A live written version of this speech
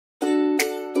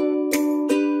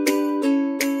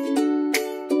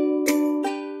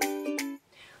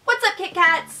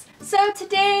So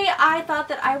today I thought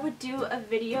that I would do a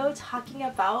video talking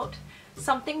about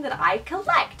something that I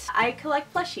collect. I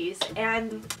collect plushies,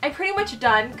 and I'm pretty much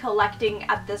done collecting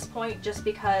at this point just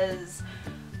because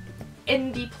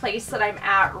in the place that I'm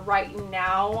at right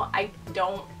now I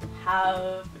don't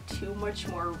have too much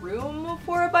more room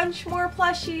for a bunch more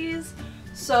plushies.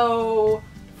 So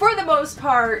for the most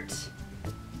part,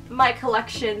 my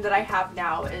collection that I have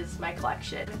now is my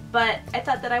collection. But I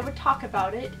thought that I would talk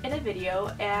about it in a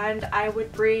video, and I would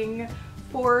bring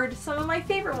forward some of my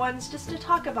favorite ones just to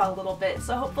talk about a little bit.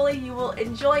 So hopefully you will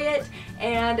enjoy it,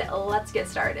 and let's get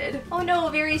started. Oh no,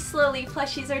 very slowly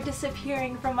plushies are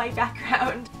disappearing from my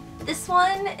background. This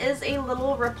one is a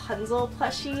little Rapunzel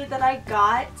plushie that I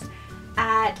got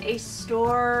at a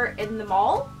store in the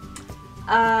mall.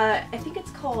 I think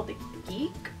it's called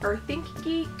Geek or Think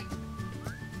Geek.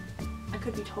 I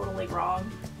could be totally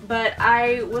wrong, but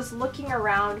I was looking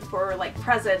around for like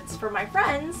presents for my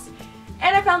friends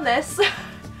and I found this.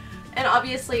 And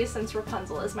obviously, since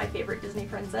Rapunzel is my favorite Disney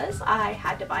princess, I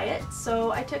had to buy it,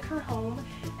 so I took her home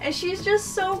and she's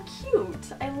just so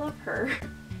cute. I love her.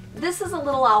 This is a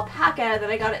little alpaca that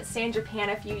I got at San Japan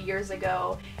a few years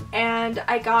ago, and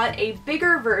I got a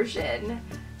bigger version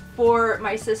for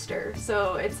my sister,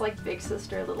 so it's like big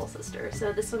sister, little sister.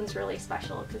 So this one's really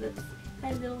special because it's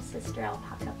my little sister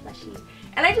alpaca plushie.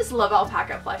 And I just love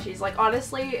alpaca plushies. Like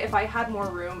honestly, if I had more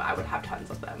room, I would have tons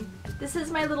of them. This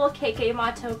is my little K.K.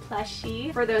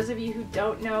 plushie. For those of you who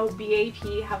don't know,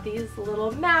 B.A.P have these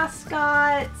little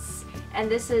mascots, and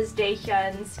this is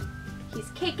Daehyun's. He's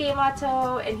K.K.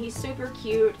 and he's super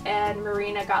cute, and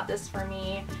Marina got this for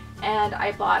me, and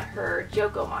I bought her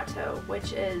Joko Mato,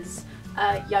 which is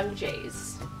Young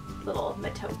Jae's little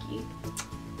Matoki.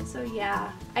 So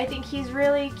yeah, I think he's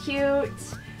really cute,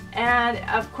 and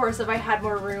of course if I had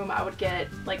more room I would get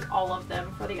like all of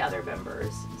them for the other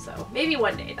members, so maybe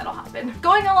one day that'll happen.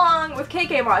 Going along with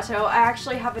K.K. Mato, I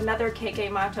actually have another K.K.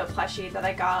 Mato plushie that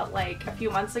I got like a few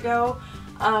months ago.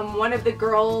 One of the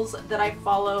girls that I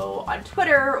follow on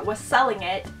Twitter was selling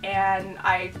it and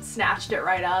I snatched it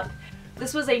right up.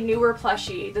 This was a newer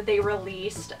plushie that they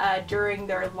released during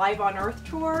their Live on Earth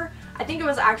tour. I think it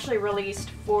was actually released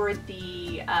for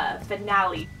the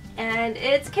finale. And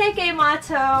it's K.K.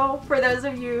 Mato. For those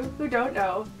of you who don't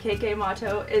know, K.K.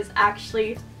 Mato is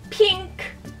actually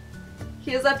pink.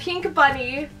 He is a pink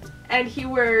bunny and he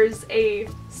wears a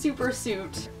super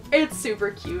suit. It's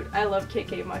super cute. I love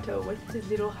K.K. Mato with his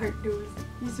little heart nose.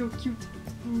 He's so cute.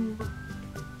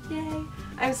 Yay.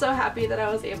 I'm so happy that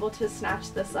I was able to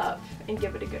snatch this up and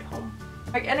give it a good home.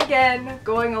 And again,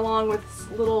 going along with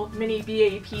this little mini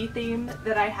B.A.P theme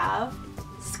that I have,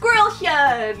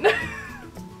 Squirrelhyun!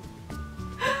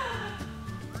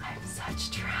 I'm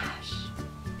such trash.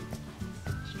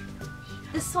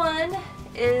 This one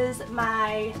is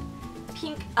my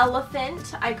pink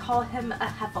elephant. I call him a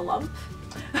heffalump,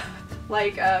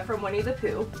 like from Winnie the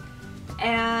Pooh.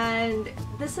 And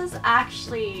this is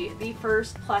actually the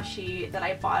first plushie that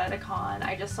I bought at a con.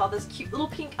 I just saw this cute little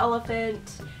pink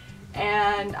elephant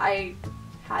and I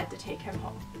had to take him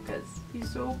home because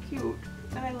he's so cute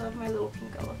and I love my little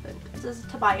pink elephant. This is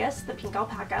Tobias, the pink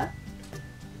alpaca.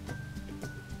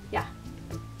 Yeah.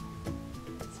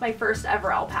 It's my first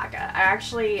ever alpaca.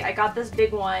 I got this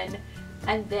big one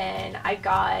and then I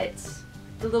got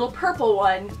the little purple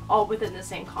one all within the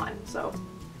same con, so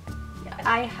yeah.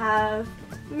 I have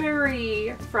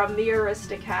Marie from the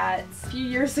Aristocats. A few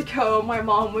years ago my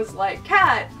mom was like,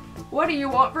 "Kat, what do you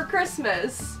want for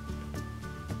Christmas?"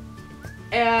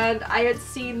 And I had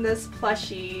seen this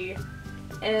plushie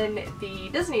in the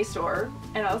Disney store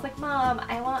and I was like, "Mom,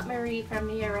 I want Marie from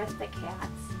the Aristocats."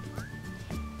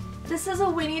 This is a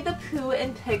Winnie the Pooh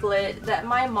and Piglet that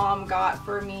my mom got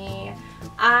for me.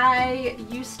 I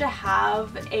used to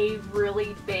have a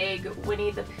really big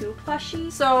Winnie the Pooh plushie.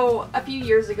 So a few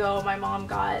years ago my mom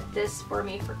got this for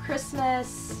me for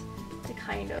Christmas to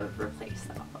kind of replace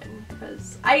that one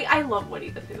because I love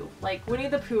Winnie the Pooh. Like Winnie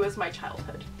the Pooh is my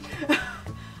childhood.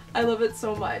 I love it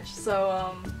so much.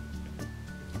 So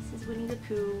this is Winnie the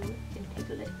Pooh and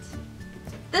Piglet.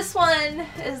 This one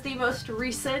is the most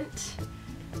recent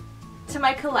to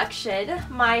my collection.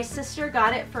 My sister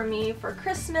got it for me for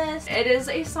Christmas. It is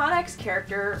a Sonics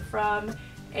character from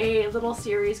a little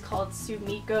series called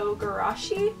Sumiko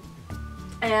Garashi,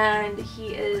 and he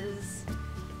is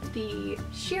the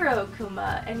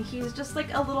Shirokuma, and he's just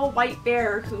like a little white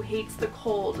bear who hates the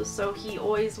cold, so he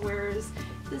always wears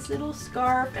this little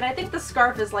scarf, and I think the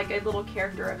scarf is like a little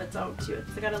character of its own too.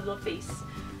 It's got a little face.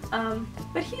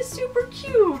 But he's super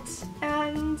cute,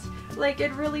 and like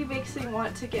it really makes me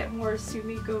want to get more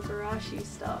Sumiko Garashi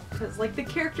stuff because like the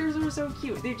characters are so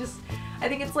cute. I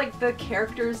think it's like the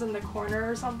characters in the corner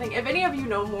or something. If any of you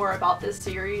know more about this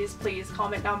series, please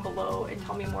comment down below and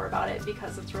tell me more about it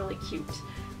because it's really cute.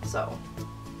 So,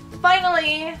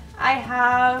 finally, I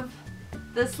have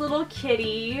this little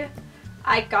kitty.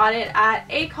 I got it at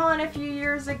Acon a few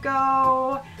years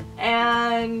ago,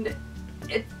 and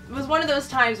it was one of those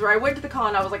times where I went to the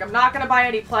con, I was like, I'm not gonna buy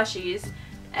any plushies.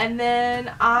 And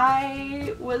then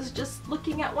I was just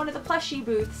looking at one of the plushie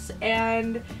booths,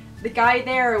 and the guy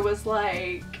there was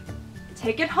like,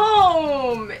 take it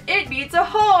home! It needs a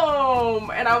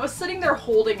home! And I was sitting there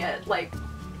holding it like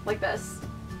this.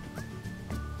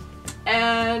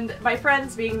 And my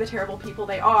friends, being the terrible people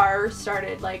they are,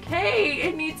 started like, hey,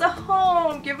 it needs a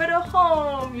home, give it a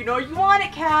home, you know you want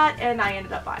it, cat, and I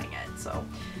ended up buying it, so.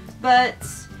 But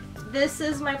this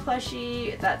is my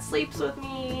plushie that sleeps with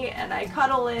me, and I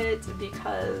cuddle it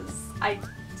because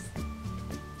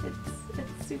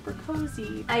it's super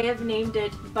cozy. I have named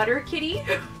it Butter Kitty,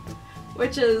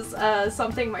 which is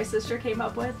something my sister came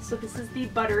up with, so this is the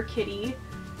Butter Kitty,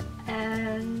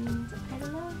 and I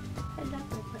love my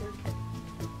Butter Kitty.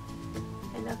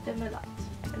 I love them a lot.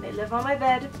 And they live on my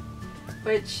bed,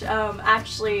 which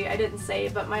actually I didn't say,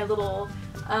 but my little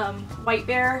white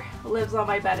bear lives on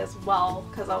my bed as well,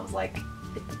 because I was like,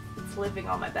 it's living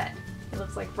on my bed. It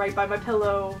lives like right by my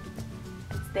pillow.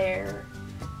 It's there.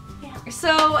 Yeah.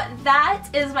 So that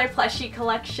is my plushie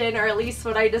collection, or at least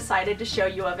what I decided to show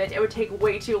you of it. It would take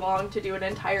way too long to do an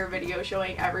entire video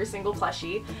showing every single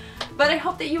plushie. But I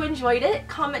hope that you enjoyed it.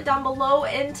 Comment down below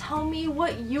and tell me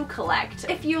what you collect.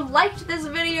 If you liked this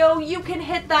video, you can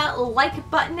hit that like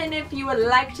button, and if you would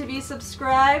like to be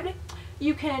subscribed,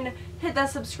 you can hit that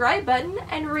subscribe button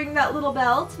and ring that little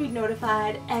bell to be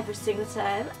notified every single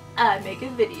time I make a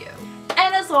video.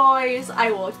 And as always, I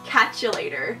will catch you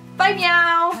later. Bye,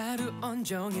 meow! 하루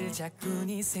온종일 자꾸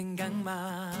네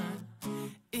생각만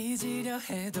잊으려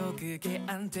해도 그게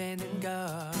안 되는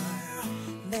걸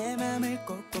내 맘을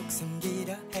꼭꼭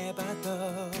숨기려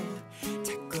해봐도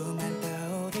자꾸만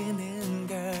떠오르는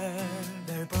걸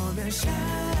널 보면